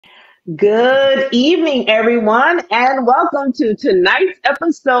Good evening, everyone, and welcome to tonight's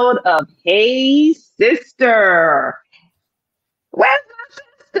episode of Hey Sister. Where's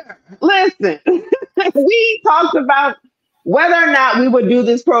my sister? Listen, we talked about whether or not we would do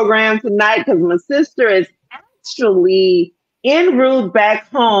this program tonight because my sister is actually en route back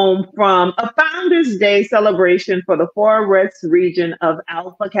home from a Founders Day celebration for the Forest region of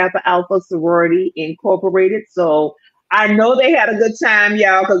Alpha Kappa Alpha Sorority Incorporated. So I know they had a good time,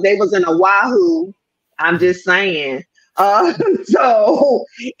 y'all, because they was in Oahu. I'm just saying. Uh, so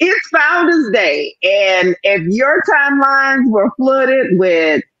it's Founders Day, and if your timelines were flooded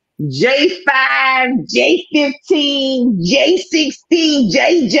with J5, J15, J16,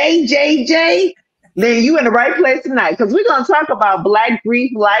 JJJJ, then you in the right place tonight because we're going to talk about Black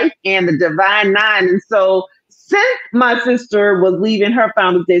Grief Life and the Divine Nine. And so since my sister was leaving her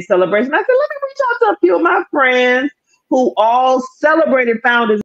Founders Day celebration, I said, let me reach out to a few of my friends who all celebrated Founders